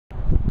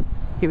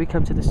Here we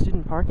come to the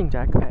student parking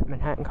deck at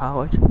Manhattan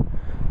College,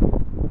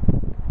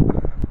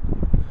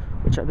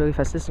 which I believe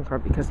has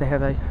ThyssenKrupp because they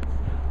have a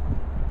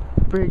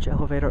bridge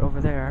elevator over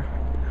there,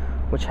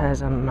 which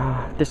has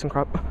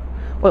ThyssenKrupp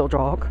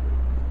Oildraulic.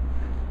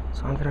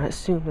 So I'm gonna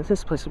assume that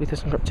this place will be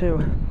ThyssenKrupp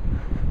too.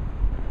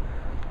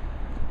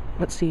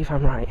 Let's see if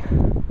I'm right. I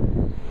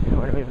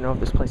don't even know if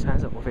this place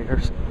has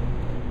elevators.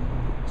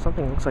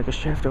 Something looks like a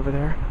shaft over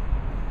there.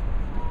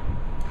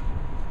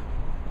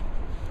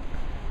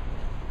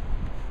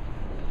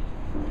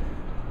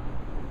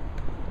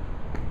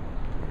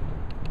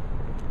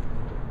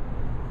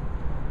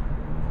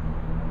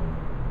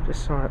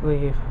 Just saw it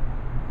leave.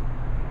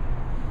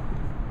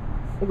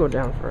 We'll go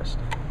down first.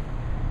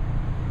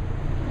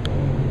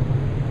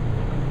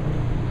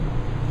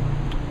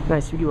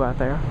 Nice view out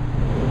there.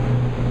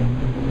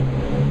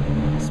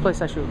 This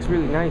place actually looks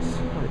really nice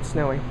when it's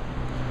snowy.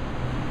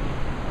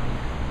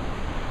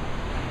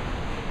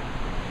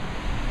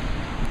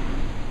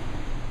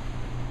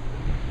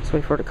 Let's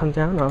wait for it to come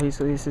down.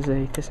 Obviously this is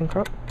a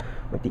ThyssenKrupp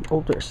with the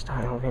older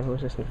style Vandal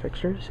resistant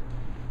fixtures.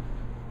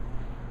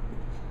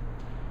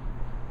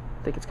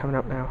 I think it's coming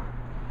up now.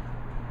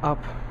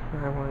 Up.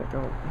 I want it to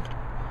go.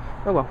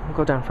 Oh well, we'll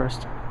go down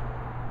first.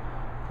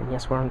 And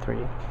yes, we're on 3.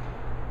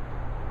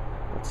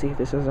 Let's see if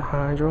this is a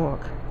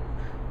HIGHdraulic.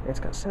 It's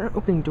got center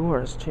opening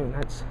doors too.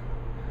 That's.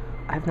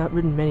 I have not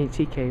ridden many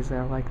TKs that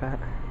are like that.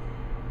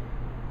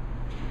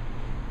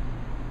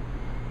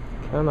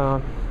 Come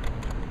on.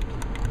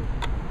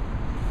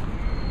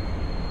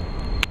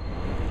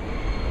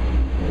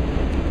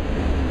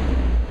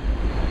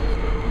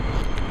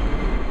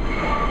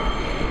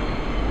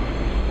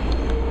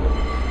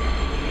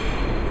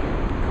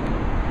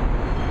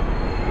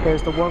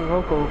 There's the one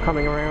local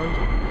coming around.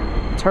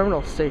 The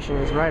terminal station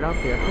is right up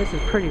here. This is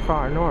pretty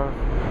far north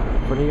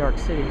for New York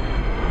City.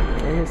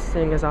 And this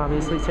thing is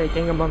obviously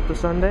taking a month of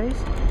Sundays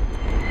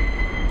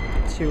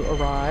to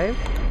arrive.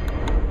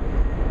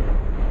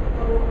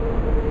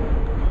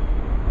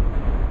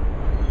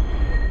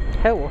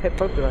 Hell, we'll hit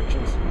both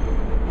directions.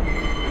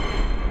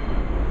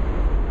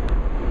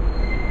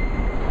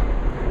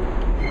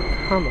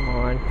 Come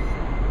on.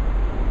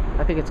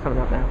 I think it's coming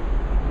up now.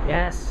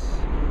 Yes!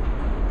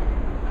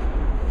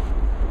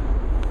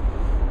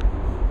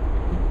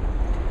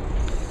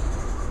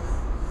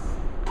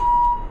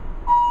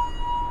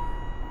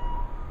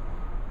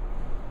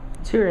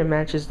 Interior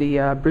matches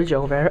the bridge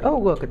elevator. Oh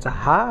look, it's a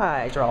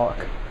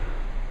HIGHdraulic.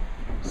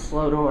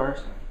 Slow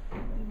doors.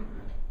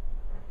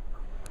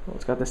 Well,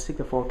 it's got the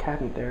Sigma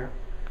cabinet there.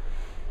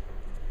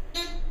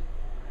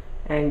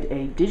 And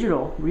a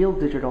digital, real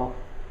digital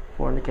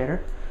 4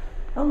 indicator.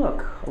 Oh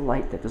look, a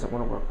light that doesn't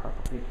want to work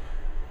properly.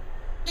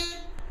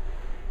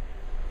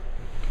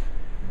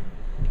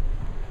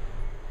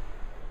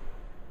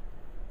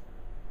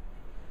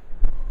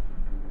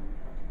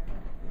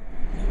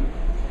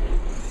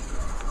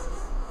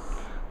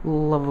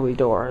 Lovely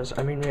doors.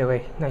 I mean,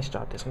 really, nice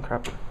job,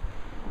 ThyssenKrupp.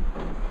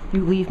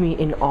 You leave me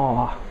in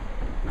awe.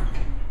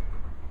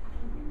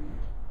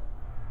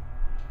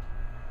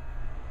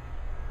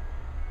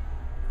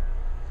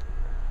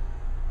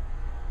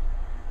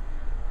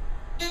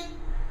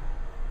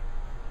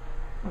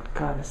 Oh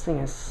god, this thing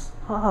is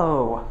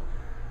slow.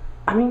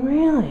 I mean,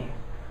 really?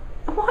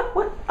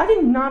 What? I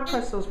did not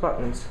press those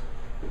buttons.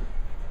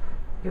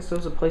 I guess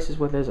those are places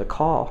where there's a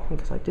call,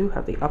 because I do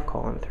have the up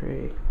call on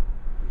 3.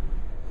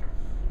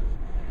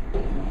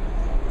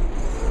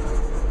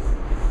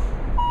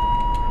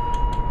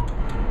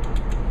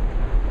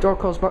 Door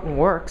close button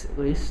works, at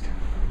least.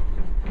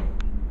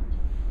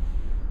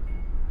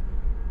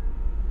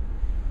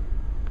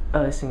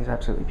 Oh, this thing's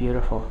absolutely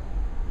beautiful.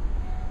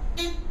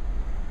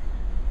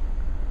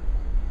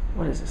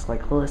 What is this,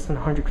 like less than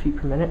 100 feet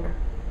per minute?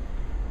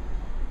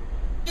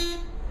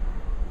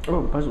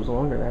 Oh, the buzz was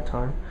longer that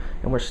time.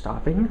 And we're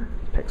stopping.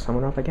 Pick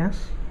someone up, I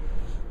guess.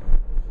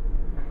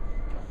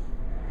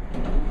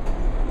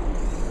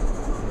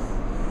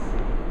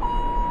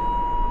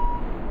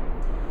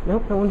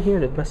 Nope, no one here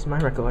to the best of my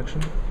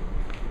recollection.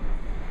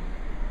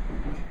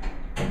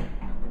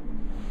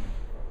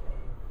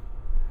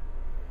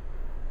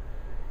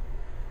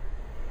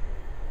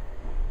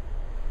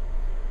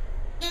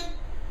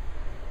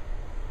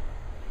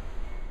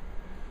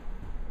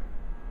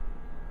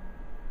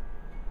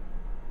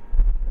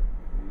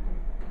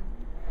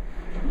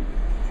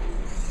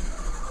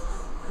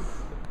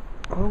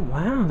 Oh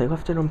wow, they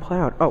left it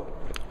unplowed. Oh,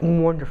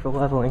 wonderful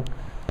leveling.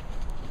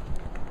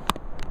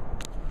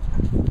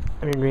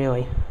 I mean,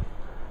 really.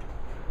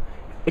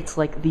 It's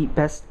like the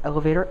best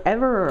elevator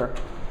ever.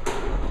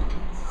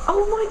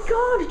 Oh my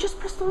god, it just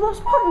pressed all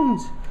those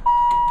buttons.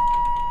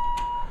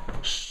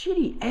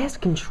 Shitty ass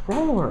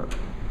controller.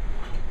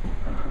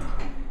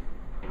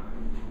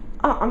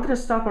 Oh, I'm gonna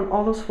stop on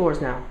all those floors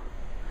now.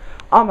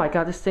 Oh my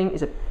god, this thing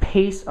is a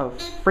piece of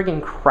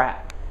friggin'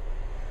 crap.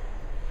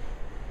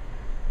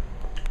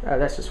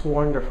 That's just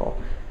wonderful.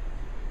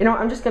 You know,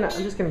 I'm just gonna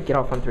get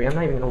off on 3. I'm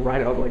not even gonna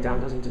ride it all the way down.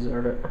 It doesn't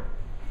deserve it.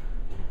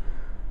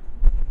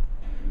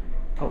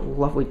 Oh,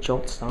 lovely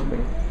jolt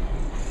stopping.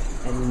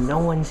 And no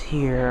one's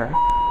here.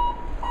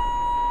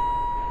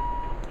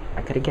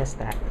 could have guessed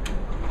that.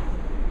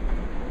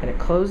 And it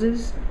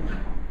closes,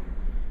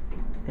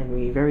 and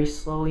we very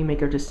slowly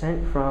make our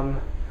descent from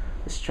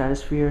the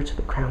stratosphere to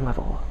the ground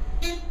level.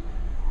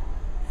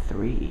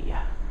 3.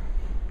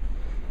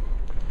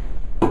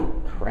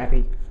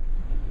 Crappy.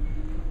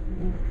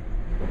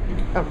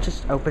 Oh,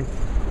 just open.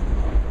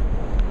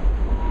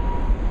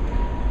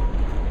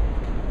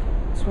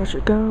 Let's watch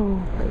it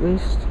go, at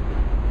least.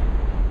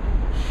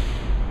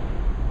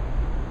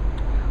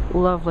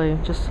 Lovely,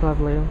 just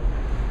lovely.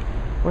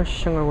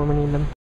 Wish younger women need them.